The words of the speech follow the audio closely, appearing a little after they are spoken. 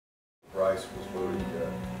Brice was voted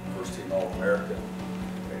first team All-American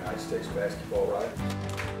in the United States basketball, right?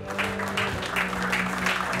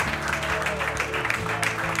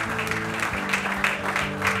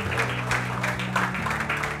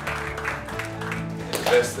 And the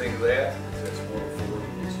best thing of that is that's one for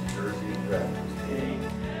his jersey and Rafters.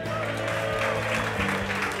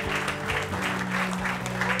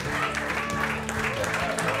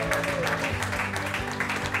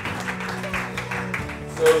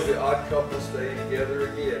 So the odd couple stay together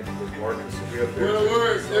again because Marcus will be up there. Well,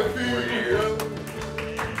 work, 4 years.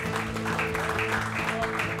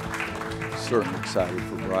 Certainly excited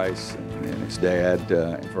for Brice and his dad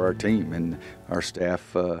and for our team and our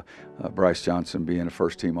staff. Brice Johnson being a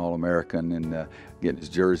first-team All-American and getting his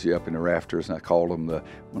jersey up in the Rafters. And I called him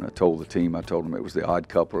when I told the team, I told him it was the odd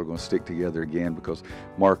couple are going to stick together again because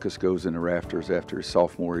Marcus goes in the Rafters after his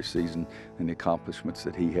sophomore season and the accomplishments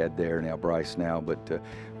that he had there. Now Brice now, but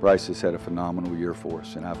Brice has had a phenomenal year for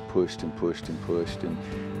us, and I've pushed and pushed and pushed, and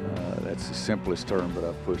that's the simplest term, but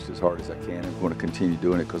I've pushed as hard as I can. I'm going to continue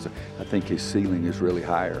doing it because I think his ceiling is really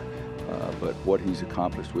higher. But what he's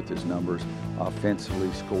accomplished with his numbers,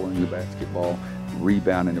 offensively, scoring the basketball,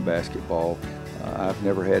 rebounding the basketball, I've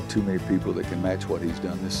never had too many people that can match what he's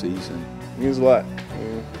done this season. It means a lot.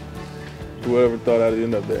 Whoever thought I'd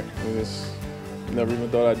end up there? I mean, never even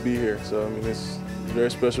thought I'd be here. So I mean, it's very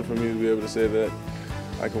special for me to be able to say that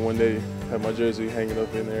I can one day have my jersey hanging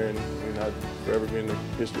up in there, and I'd forever be in the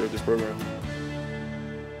history of this program.